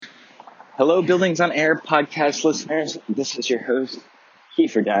Hello, Buildings on Air podcast listeners. This is your host,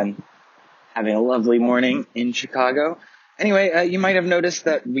 Kiefer Dunn, having a lovely morning in Chicago. Anyway, you might have noticed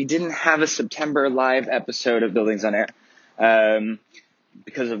that we didn't have a September live episode of Buildings on Air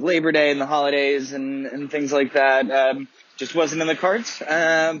because of Labor Day and the holidays and things like that. Just wasn't in the cards,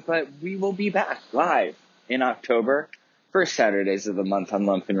 but we will be back live in October, first Saturdays of the month on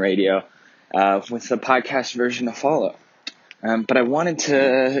Lumpen Radio, with the podcast version to follow. But I wanted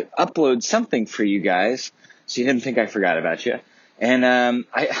to upload something for you guys, so you didn't think I forgot about you. And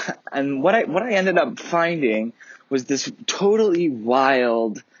what I ended up finding was this totally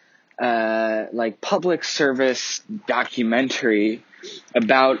wild, public service documentary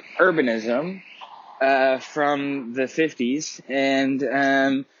about urbanism, from the 50s.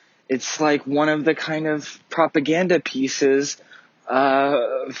 And, it's like one of the kind of propaganda pieces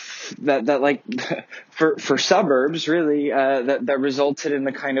that for suburbs really, that resulted in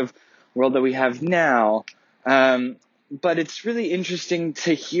the kind of world that we have now. But it's really interesting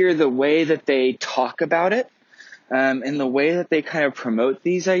to hear the way that they talk about it, and the way that they kind of promote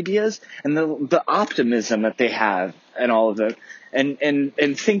these ideas and the optimism that they have and all of it,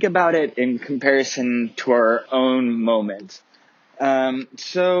 and think about it in comparison to our own moment.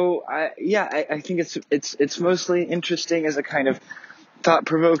 So I think it's mostly interesting as a kind of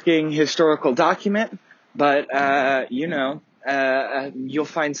thought-provoking historical document, but you'll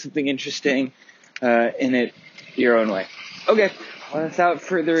find something interesting in it your own way. Okay, well, without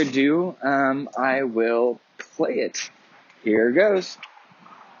further ado, I will play it. Here goes.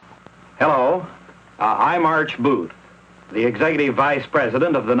 Hello, I'm Arch Booth, the Executive Vice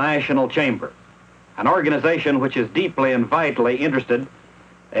President of the National Chamber, an organization which is deeply and vitally interested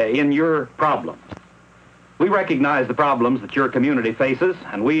in your problems. We recognize the problems that your community faces,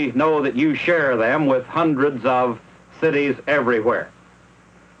 and we know that you share them with hundreds of cities everywhere.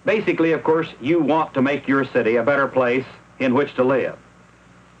 Basically, of course, you want to make your city a better place in which to live,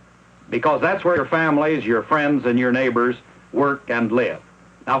 because that's where your families, your friends, and your neighbors work and live.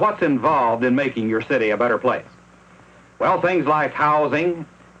 Now, what's involved in making your city a better place? Well, things like housing,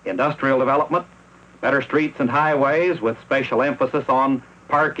 industrial development, better streets and highways with special emphasis on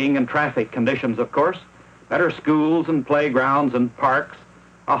parking and traffic conditions, of course, better schools and playgrounds and parks,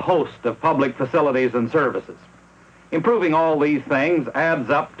 a host of public facilities and services. Improving all these things adds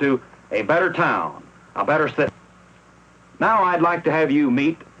up to a better town, a better city. Now I'd like to have you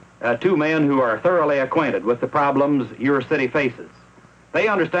meet two men who are thoroughly acquainted with the problems your city faces. They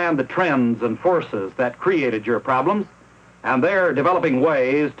understand the trends and forces that created your problems, and they're developing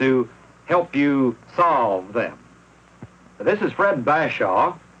ways to help you solve them. This is Fred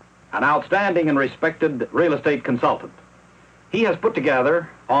Bashaw, an outstanding and respected real estate consultant. He has put together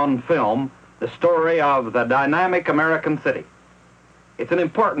on film the story of the dynamic American city. It's an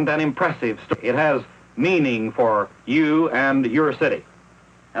important and impressive story. It has meaning for you and your city.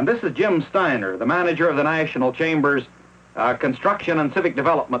 And this is Jim Steiner, the manager of the National Chamber's Construction and Civic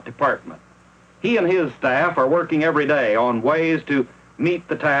Development Department. He and his staff are working every day on ways to meet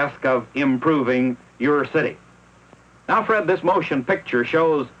the task of improving your city. Now, Fred, this motion picture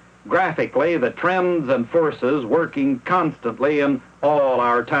shows graphically the trends and forces working constantly in all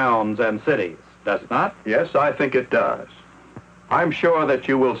our towns and cities, does it not? Yes, I think it does. I'm sure that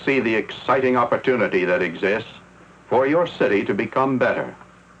you will see the exciting opportunity that exists for your city to become better.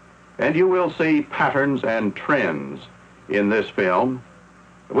 And you will see patterns and trends in this film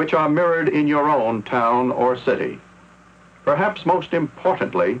which are mirrored in your own town or city. Perhaps most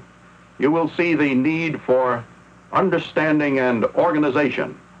importantly, you will see the need for understanding and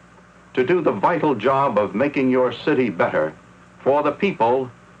organization to do the vital job of making your city better for the people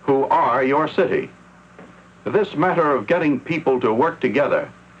who are your city. This matter of getting people to work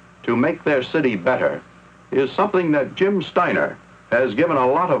together to make their city better is something that Jim Steiner has given a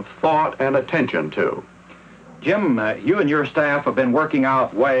lot of thought and attention to. Jim, you and your staff have been working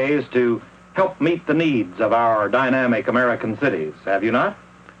out ways to help meet the needs of our dynamic American cities, have you not?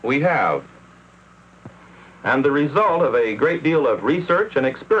 We have. And the result of a great deal of research and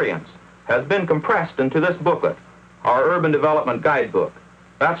experience has been compressed into this booklet, our Urban Development Guidebook.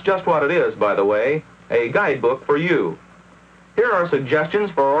 That's just what it is, by the way, a guidebook for you. Here are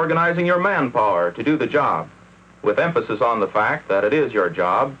suggestions for organizing your manpower to do the job, with emphasis on the fact that it is your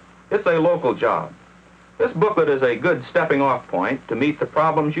job. It's a local job. This booklet is a good stepping-off point to meet the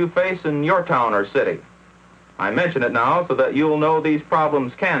problems you face in your town or city. I mention it now so that you'll know these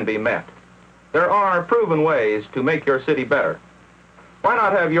problems can be met. There are proven ways to make your city better. Why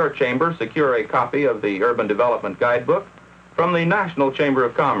not have your chamber secure a copy of the Urban Development Guidebook from the National Chamber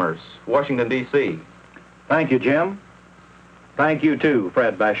of Commerce, Washington, D.C.? Thank you, Jim. Thank you, too,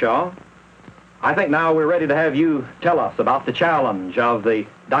 Fred Bashaw. I think now we're ready to have you tell us about the challenge of the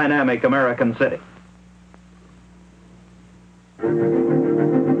dynamic American city.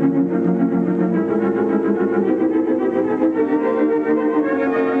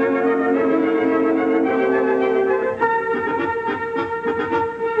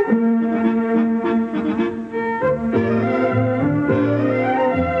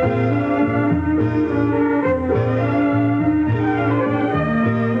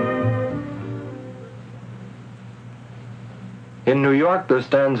 In New York, there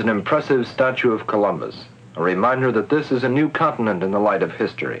stands an impressive statue of Columbus, a reminder that this is a new continent in the light of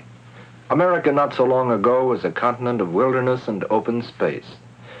history. America not so long ago was a continent of wilderness and open space.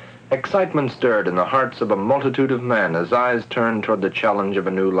 Excitement stirred in the hearts of a multitude of men as eyes turned toward the challenge of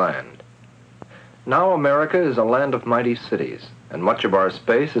a new land. Now America is a land of mighty cities, and much of our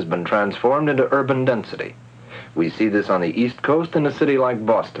space has been transformed into urban density. We see this on the East Coast in a city like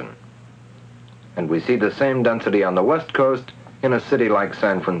Boston, and we see the same density on the West Coast in a city like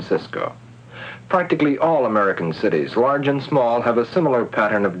San Francisco. Practically all American cities, large and small, have a similar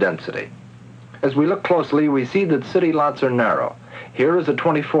pattern of density. As we look closely, we see that city lots are narrow. Here is a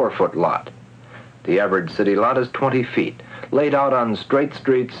 24-foot lot. The average city lot is 20 feet, laid out on straight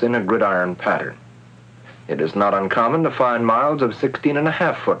streets in a gridiron pattern. It is not uncommon to find miles of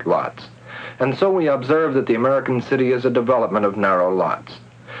 16.5-foot lots, and so we observe that the American city is a development of narrow lots.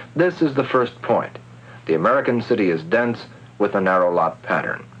 This is the first point. The American city is dense with a narrow lot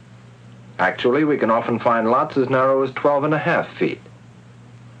pattern. Actually, we can often find lots as narrow as 12.5 feet.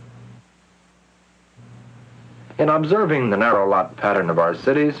 In observing the narrow lot pattern of our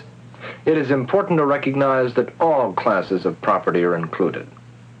cities, it is important to recognize that all classes of property are included.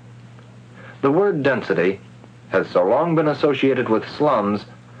 The word density has so long been associated with slums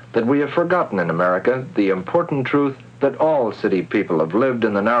that we have forgotten in America the important truth that all city people have lived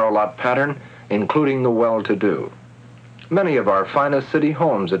in the narrow lot pattern, including the well-to-do. Many of our finest city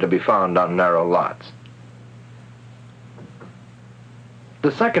homes are to be found on narrow lots.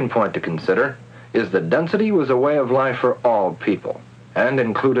 The second point to consider is that density was a way of life for all people and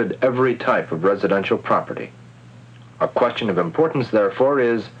included every type of residential property. A question of importance, therefore,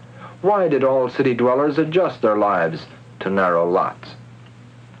 is why did all city dwellers adjust their lives to narrow lots?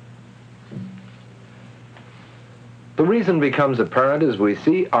 The reason becomes apparent as we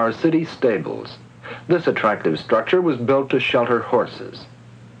see our city stables. This attractive structure was built to shelter horses.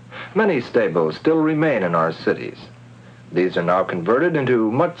 Many stables still remain in our cities. These are now converted into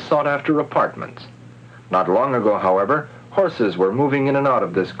much sought-after apartments. Not long ago, however, horses were moving in and out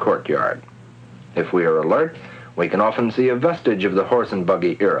of this courtyard. If we are alert, we can often see a vestige of the horse and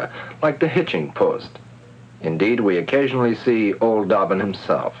buggy era, like the hitching post. Indeed, we occasionally see old Dobbin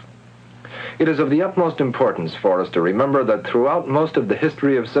himself. It is of the utmost importance for us to remember that throughout most of the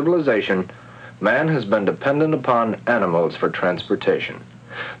history of civilization, man has been dependent upon animals for transportation.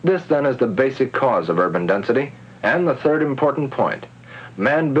 This, then, is the basic cause of urban density, and the third important point.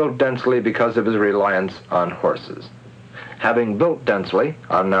 Man built densely because of his reliance on horses. Having built densely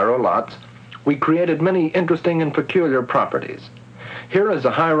on narrow lots, we created many interesting and peculiar properties. Here is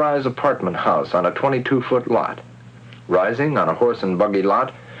a high-rise apartment house on a 22-foot lot. Rising on a horse and buggy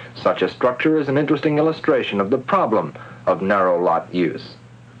lot, such a structure is an interesting illustration of the problem of narrow lot use.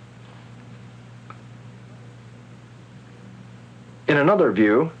 In another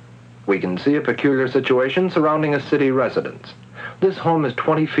view, we can see a peculiar situation surrounding a city residence. This home is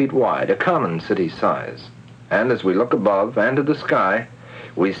 20 feet wide, a common city size. And as we look above and to the sky,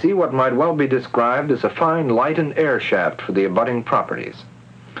 we see what might well be described as a fine light and air shaft for the abutting properties.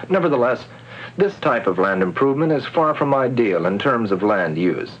 Nevertheless, this type of land improvement is far from ideal in terms of land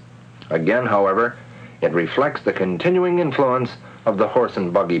use. Again, however, it reflects the continuing influence of the horse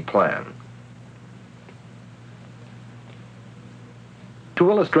and buggy plan. To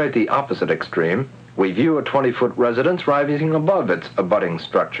illustrate the opposite extreme, we view a 20-foot residence rising above its abutting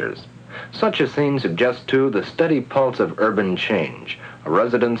structures. Such a scene suggests, too, the steady pulse of urban change, a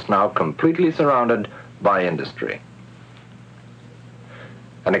residence now completely surrounded by industry.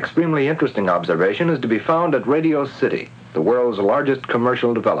 An extremely interesting observation is to be found at Radio City, the world's largest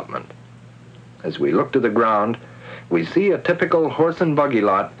commercial development. As we look to the ground, we see a typical horse and buggy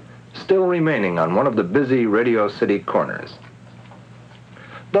lot still remaining on one of the busy Radio City corners.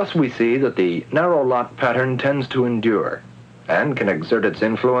 Thus we see that the narrow lot pattern tends to endure and can exert its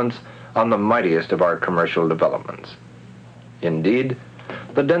influence on the mightiest of our commercial developments. Indeed,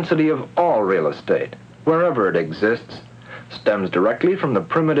 the density of all real estate, wherever it exists, stems directly from the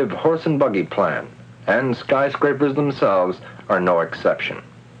primitive horse and buggy plan, and skyscrapers themselves are no exception.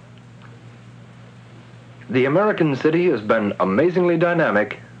 The American city has been amazingly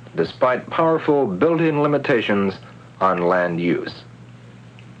dynamic despite powerful built-in limitations on land use.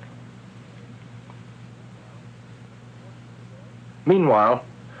 Meanwhile,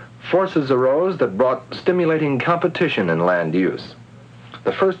 forces arose that brought stimulating competition in land use.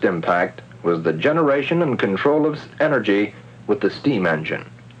 The first impact was the generation and control of energy with the steam engine.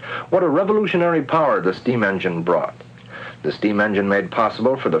 What a revolutionary power the steam engine brought. The steam engine made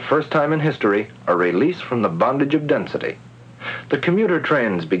possible for the first time in history a release from the bondage of density. The commuter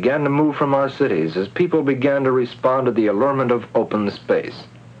trains began to move from our cities as people began to respond to the allurement of open space.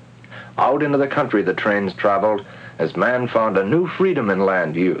 Out into the country the trains traveled as man found a new freedom in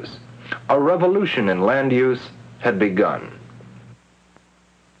land use. A revolution in land use had begun.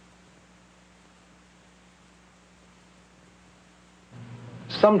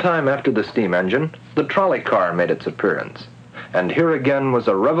 Sometime after the steam engine, the trolley car made its appearance, and here again was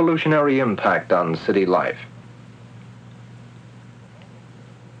a revolutionary impact on city life.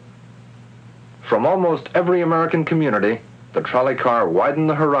 From almost every American community, the trolley car widened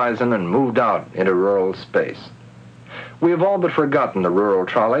the horizon and moved out into rural space. We have all but forgotten the rural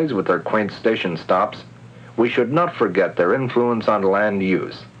trolleys with their quaint station stops. We should not forget their influence on land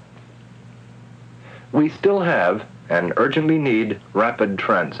use. We still have and urgently need rapid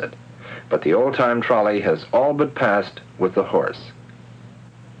transit, but the old-time trolley has all but passed with the horse.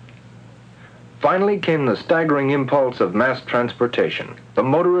 Finally came the staggering impulse of mass transportation, the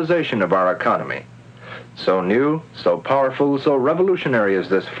motorization of our economy. So new, so powerful, so revolutionary is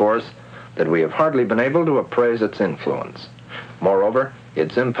this force that we have hardly been able to appraise its influence. Moreover,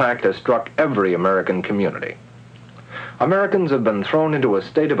 its impact has struck every American community. Americans have been thrown into a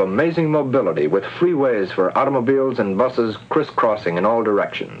state of amazing mobility with freeways for automobiles and buses crisscrossing in all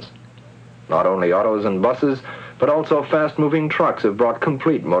directions. Not only autos and buses, but also fast-moving trucks have brought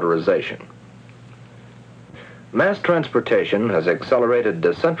complete motorization. Mass transportation has accelerated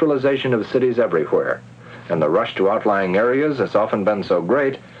decentralization of cities everywhere, and the rush to outlying areas has often been so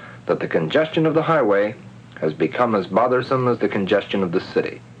great that the congestion of the highway has become as bothersome as the congestion of the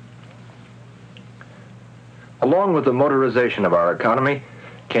city. Along with the motorization of our economy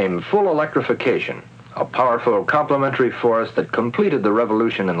came full electrification, a powerful complementary force that completed the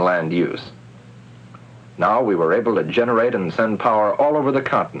revolution in land use. Now we were able to generate and send power all over the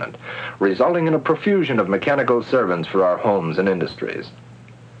continent, resulting in a profusion of mechanical servants for our homes and industries.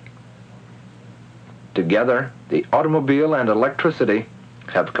 Together, the automobile and electricity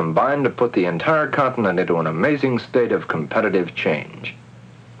have combined to put the entire continent into an amazing state of competitive change.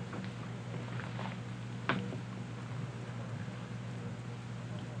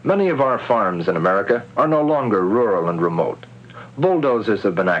 Many of our farms in America are no longer rural and remote. Bulldozers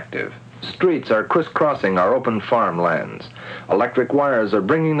have been active. Streets are crisscrossing our open farmlands. Electric wires are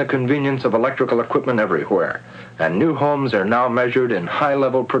bringing the convenience of electrical equipment everywhere, and new homes are now measured in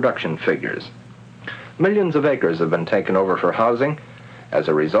high-level production figures. Millions of acres have been taken over for housing as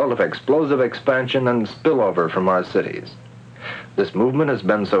a result of explosive expansion and spillover from our cities. This movement has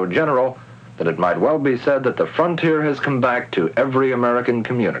been so general that it might well be said that the frontier has come back to every American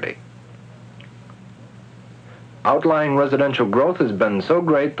community. Outlying residential growth has been so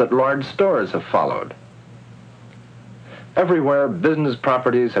great that large stores have followed. Everywhere, business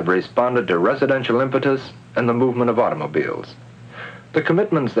properties have responded to residential impetus and the movement of automobiles. The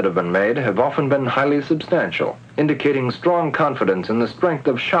commitments that have been made have often been highly substantial, indicating strong confidence in the strength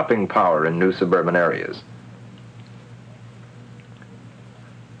of shopping power in new suburban areas.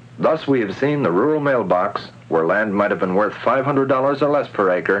 Thus, we have seen the rural mailbox, where land might have been worth $500 or less per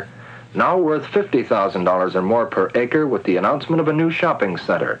acre, now worth $50,000 or more per acre with the announcement of a new shopping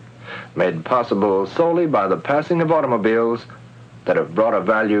center, made possible solely by the passing of automobiles that have brought a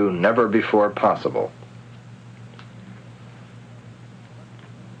value never before possible.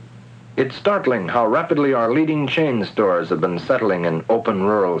 It's startling how rapidly our leading chain stores have been settling in open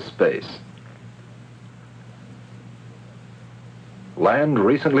rural space. Land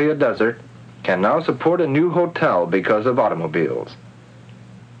recently a desert can now support a new hotel because of automobiles.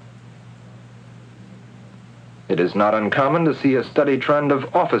 It is not uncommon to see a steady trend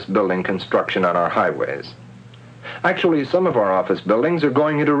of office building construction on our highways. Actually, some of our office buildings are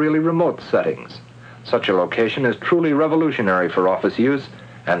going into really remote settings. Such a location is truly revolutionary for office use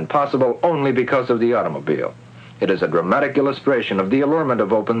and possible only because of the automobile. It is a dramatic illustration of the allurement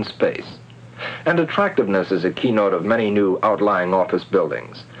of open space. And attractiveness is a keynote of many new outlying office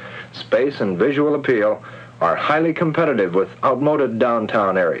buildings. Space and visual appeal are highly competitive with outmoded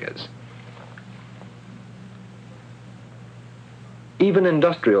downtown areas. Even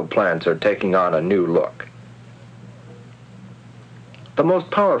industrial plants are taking on a new look. The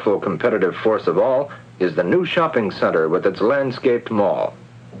most powerful competitive force of all is the new shopping center with its landscaped mall.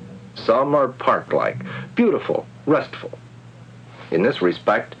 some are park-like, beautiful, restful. In this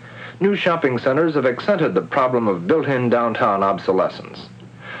respect, new shopping centers have accented the problem of built-in downtown obsolescence.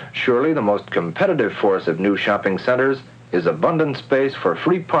 Surely the most competitive force of new shopping centers is abundant space for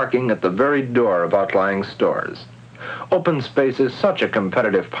free parking at the very door of outlying stores. Open space is such a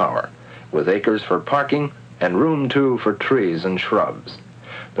competitive power, with acres for parking and room, too, for trees and shrubs.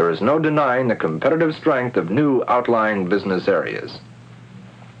 There is no denying the competitive strength of new outlying business areas.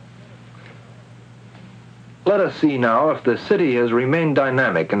 Let us see now if the city has remained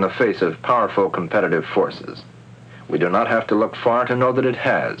dynamic in the face of powerful competitive forces. We do not have to look far to know that it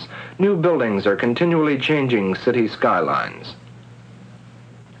has. New buildings are continually changing city skylines.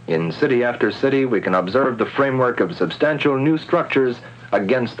 In city after city, we can observe the framework of substantial new structures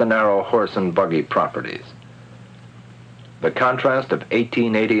against the narrow horse and buggy properties. The contrast of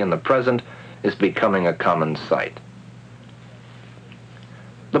 1880 and the present is becoming a common sight.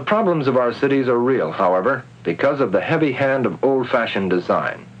 The problems of our cities are real, however, because of the heavy hand of old-fashioned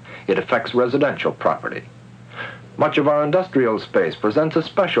design. It affects residential property. Much of our industrial space presents a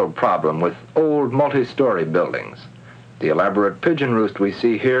special problem with old multi-story buildings. The elaborate pigeon roost we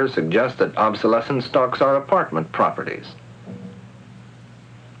see here suggests that obsolescence stalks our apartment properties.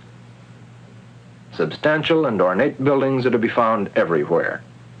 Substantial and ornate buildings are to be found everywhere.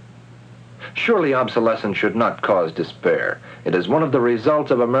 Surely obsolescence should not cause despair. It is one of the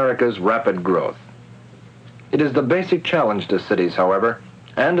results of America's rapid growth. It is the basic challenge to cities, however,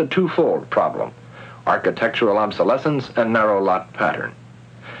 and a twofold problem: architectural obsolescence and narrow lot pattern.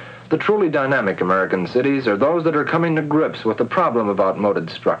 The truly dynamic American cities are those that are coming to grips with the problem of outmoded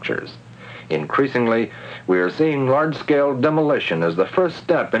structures. Increasingly, we are seeing large-scale demolition as the first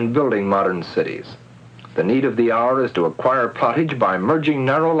step in building modern cities. The need of the hour is to acquire plottage by merging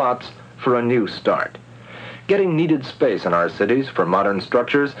narrow lots for a new start. Getting needed space in our cities for modern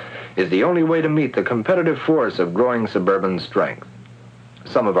structures is the only way to meet the competitive force of growing suburban strength.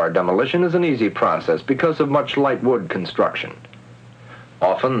 Some of our demolition is an easy process because of much light wood construction.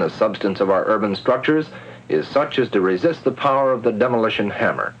 Often the substance of our urban structures is such as to resist the power of the demolition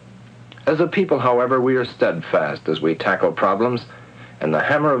hammer. As a people, however, we are steadfast as we tackle problems, and the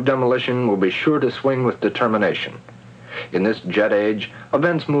hammer of demolition will be sure to swing with determination. In this jet age,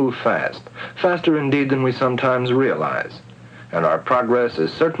 events move fast, faster indeed than we sometimes realize, and our progress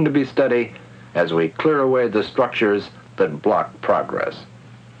is certain to be steady as we clear away the structures that block progress.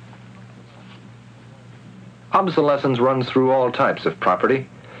 Obsolescence runs through all types of property,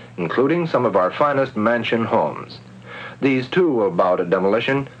 including some of our finest mansion homes. These too will bow to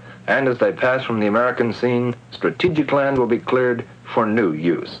demolition, and as they pass from the American scene, strategic land will be cleared for new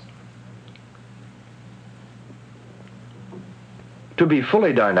use. To be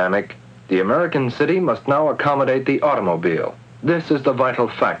fully dynamic, the American city must now accommodate the automobile. This is the vital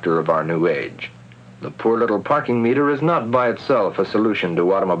factor of our new age. The poor little parking meter is not by itself a solution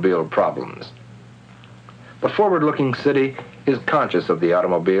to automobile problems. The forward-looking city is conscious of the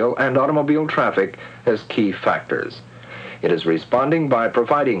automobile and automobile traffic as key factors. It is responding by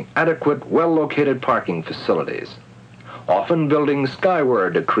providing adequate, well-located parking facilities, often building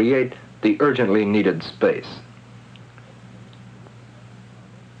skyward to create the urgently needed space.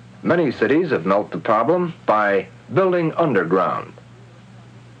 Many cities have met the problem by building underground.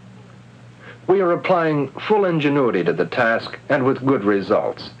 We are applying full ingenuity to the task and with good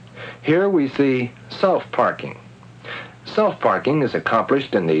results. Here we see self-parking. Self-parking is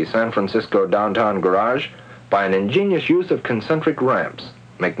accomplished in the San Francisco downtown garage by an ingenious use of concentric ramps,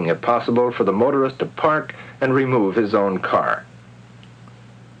 making it possible for the motorist to park and remove his own car.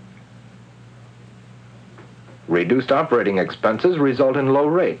 Reduced operating expenses result in low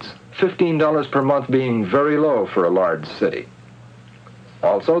rates, $15 per month being very low for a large city.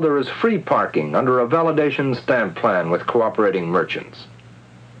 Also, there is free parking under a validation stamp plan with cooperating merchants.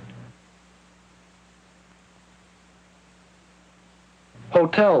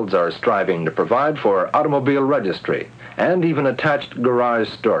 Hotels are striving to provide for automobile registry and even attached garage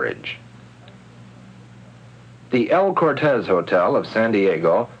storage. The El Cortez Hotel of San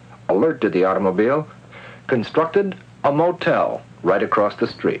Diego, alert to the automobile, constructed a motel right across the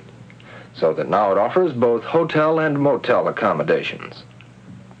street, so that now it offers both hotel and motel accommodations.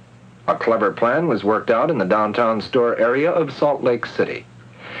 A clever plan was worked out in the downtown store area of Salt Lake City.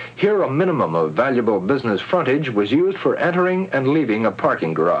 Here, a minimum of valuable business frontage was used for entering and leaving a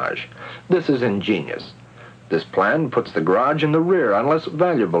parking garage. This is ingenious. This plan puts the garage in the rear on less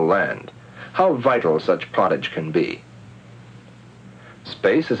valuable land. How vital such plottage can be.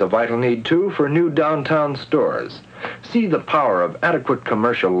 Space is a vital need, too, for new downtown stores. See the power of adequate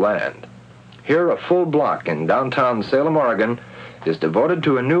commercial land. Here, a full block in downtown Salem, Oregon, is devoted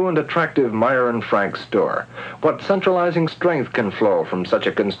to a new and attractive Meyer and Frank store. What centralizing strength can flow from such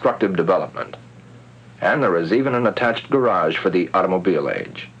a constructive development? And there is even an attached garage for the automobile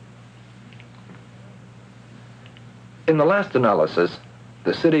age. In the last analysis,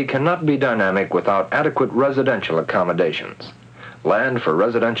 the city cannot be dynamic without adequate residential accommodations. Land for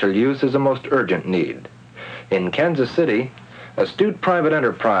residential use is a most urgent need. In Kansas City, astute private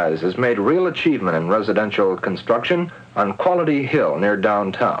enterprise has made real achievement in residential construction on Quality Hill near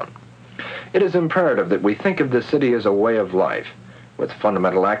downtown. It is imperative that we think of the city as a way of life, with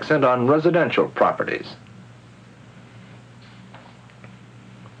fundamental accent on residential properties.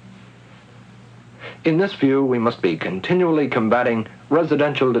 In this view, we must be continually combating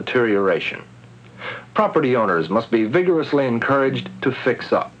residential deterioration. Property owners must be vigorously encouraged to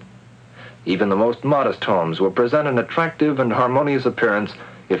fix up. Even the most modest homes will present an attractive and harmonious appearance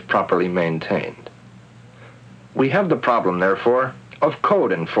if properly maintained. We have the problem, therefore, of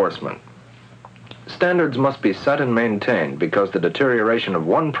code enforcement. Standards must be set and maintained because the deterioration of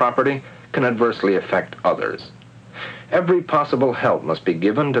one property can adversely affect others. Every possible help must be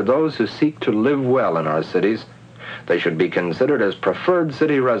given to those who seek to live well in our cities. They should be considered as preferred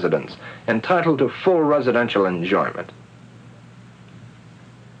city residents, entitled to full residential enjoyment.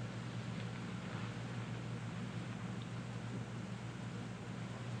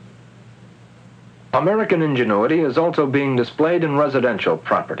 American ingenuity is also being displayed in residential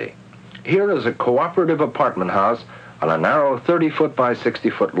property. Here is a cooperative apartment house on a narrow 30-foot by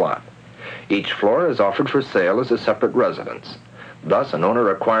 60-foot lot. Each floor is offered for sale as a separate residence. Thus, an owner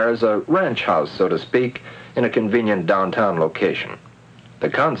acquires a ranch house, so to speak, in a convenient downtown location. The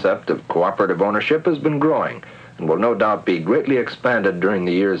concept of cooperative ownership has been growing and will no doubt be greatly expanded during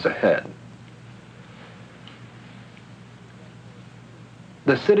the years ahead.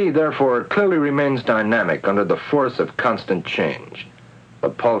 The city, therefore, clearly remains dynamic under the force of constant change. The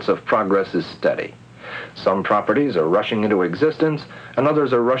pulse of progress is steady. Some properties are rushing into existence, and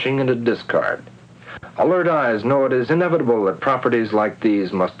others are rushing into discard. Alert eyes know it is inevitable that properties like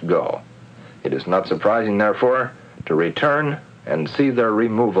these must go. It is not surprising, therefore, to return and see their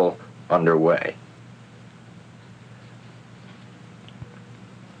removal underway.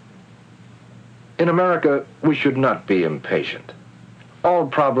 In America, we should not be impatient. All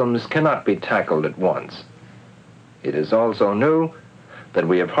problems cannot be tackled at once. It is also new that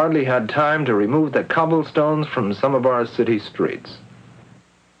we have hardly had time to remove the cobblestones from some of our city streets.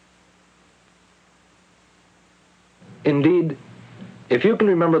 Indeed, if you can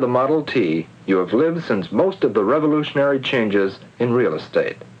remember the Model T, you have lived since most of the revolutionary changes in real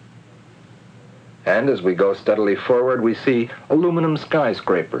estate. And as we go steadily forward, we see aluminum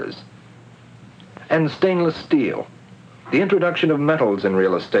skyscrapers and stainless steel. The introduction of metals in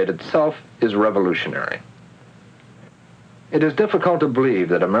real estate itself is revolutionary. It is difficult to believe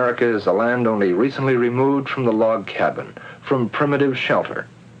that America is a land only recently removed from the log cabin, from primitive shelter.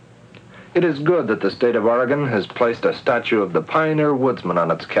 It is good that the state of Oregon has placed a statue of the pioneer woodsman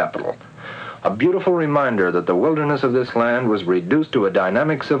on its capital, a beautiful reminder that the wilderness of this land was reduced to a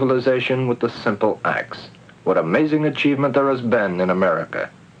dynamic civilization with the simple axe. What amazing achievement there has been in America.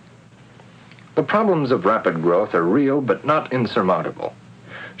 The problems of rapid growth are real but not insurmountable.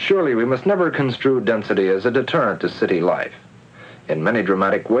 Surely we must never construe density as a deterrent to city life. In many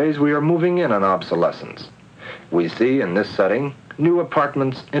dramatic ways, we are moving in on obsolescence. We see in this setting new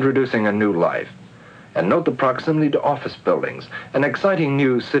apartments introducing a new life. And note the proximity to office buildings, an exciting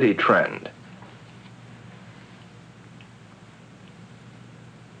new city trend.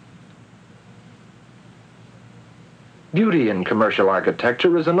 Beauty in commercial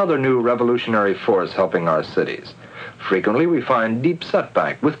architecture is another new revolutionary force helping our cities. Frequently, we find deep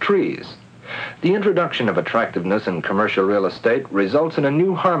setback with trees. The introduction of attractiveness in commercial real estate results in a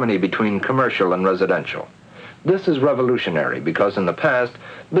new harmony between commercial and residential. This is revolutionary because in the past,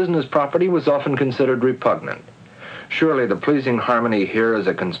 business property was often considered repugnant. Surely the pleasing harmony here is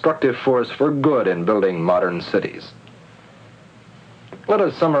a constructive force for good in building modern cities. Let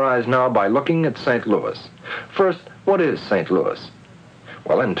us summarize now by looking at St. Louis. First, what is St. Louis?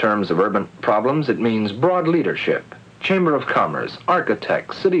 Well, in terms of urban problems, it means broad leadership, Chamber of Commerce,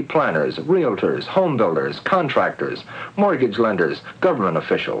 architects, city planners, realtors, home builders, contractors, mortgage lenders, government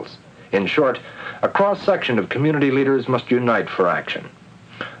officials. In short, a cross-section of community leaders must unite for action.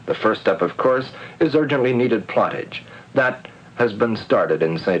 The first step, of course, is urgently needed plottage. That has been started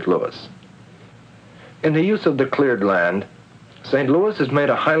in St. Louis. In the use of the cleared land, St. Louis has made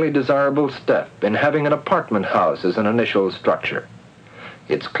a highly desirable step in having an apartment house as an initial structure.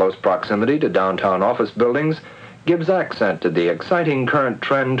 Its close proximity to downtown office buildings gives accent to the exciting current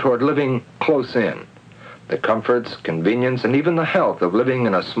trend toward living close in. The comforts, convenience, and even the health of living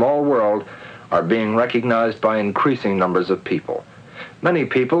in a small world are being recognized by increasing numbers of people. Many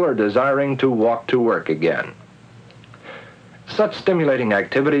people are desiring to walk to work again. Such stimulating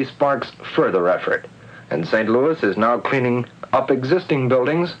activity sparks further effort, and St. Louis is now cleaning up existing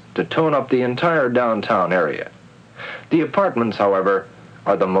buildings to tone up the entire downtown area. The apartments, however,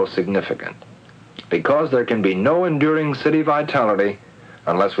 are the most significant, because there can be no enduring city vitality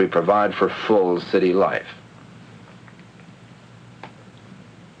unless we provide for full city life.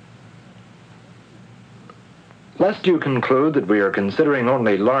 Lest you conclude that we are considering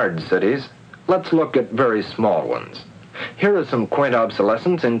only large cities, let's look at very small ones. Here is some quaint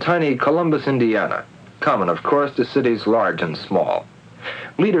obsolescence in tiny Columbus, Indiana, common, of course, to cities large and small.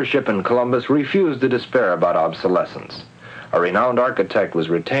 Leadership in Columbus refused to despair about obsolescence. A renowned architect was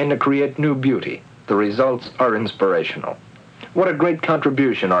retained to create new beauty. The results are inspirational. What a great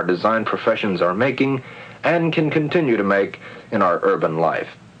contribution our design professions are making and can continue to make in our urban life.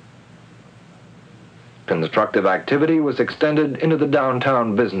 Constructive activity was extended into the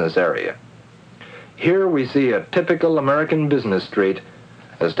downtown business area. Here we see a typical American business street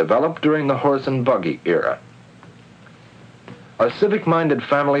as developed during the horse and buggy era. A civic-minded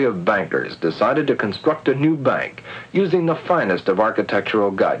family of bankers decided to construct a new bank using the finest of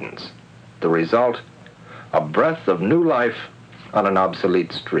architectural guidance. The result, a breath of new life on an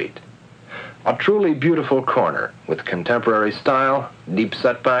obsolete street. A truly beautiful corner with contemporary style, deep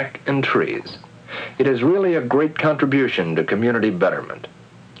setback, and trees. It is really a great contribution to community betterment.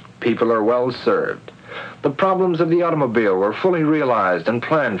 People are well served. The problems of the automobile were fully realized and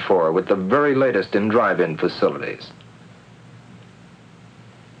planned for with the very latest in drive-in facilities.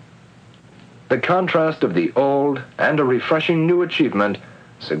 The contrast of the old and a refreshing new achievement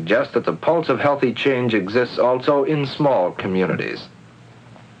suggests that the pulse of healthy change exists also in small communities.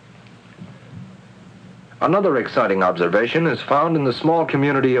 Another exciting observation is found in the small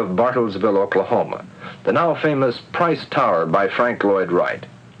community of Bartlesville, Oklahoma, the now famous Price Tower by Frank Lloyd Wright.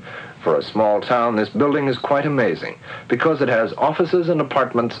 For a small town, this building is quite amazing because it has offices and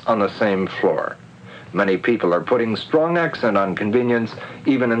apartments on the same floor. Many people are putting strong accent on convenience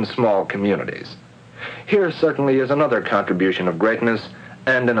even in small communities. Here certainly is another contribution of greatness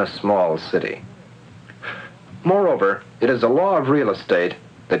and in a small city. Moreover, it is a law of real estate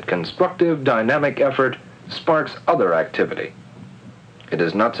that constructive, dynamic effort sparks other activity. It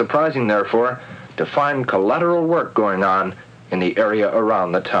is not surprising, therefore, to find collateral work going on in the area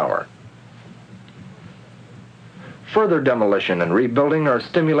around the tower. Further demolition and rebuilding are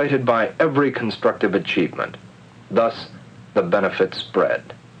stimulated by every constructive achievement. Thus, the benefits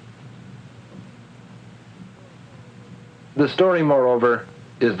spread. The story, moreover,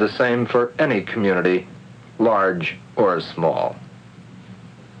 is the same for any community, large or small.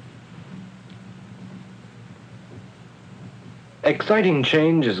 Exciting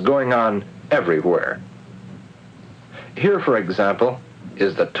change is going on everywhere. Here, for example,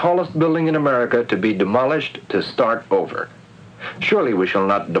 is the tallest building in America to be demolished to start over. Surely we shall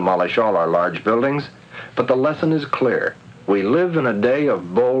not demolish all our large buildings, but the lesson is clear. We live in a day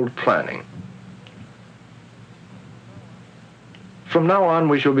of bold planning. From now on,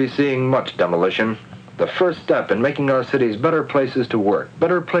 we shall be seeing much demolition, the first step in making our cities better places to work,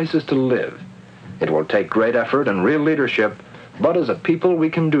 better places to live. It will take great effort and real leadership, but as a people we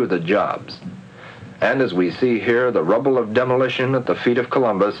can do the jobs. And as we see here the rubble of demolition at the feet of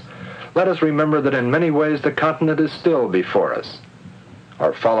Columbus, let us remember that in many ways the continent is still before us.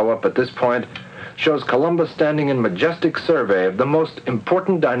 Our follow-up at this point shows Columbus standing in majestic survey of the most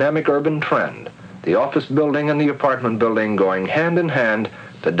important dynamic urban trend, the office building and the apartment building going hand in hand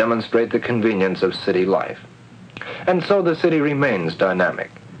to demonstrate the convenience of city life. And so the city remains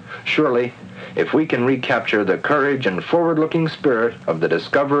dynamic. Surely, if we can recapture the courage and forward-looking spirit of the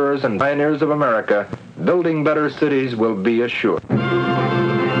discoverers and pioneers of America, building better cities will be assured.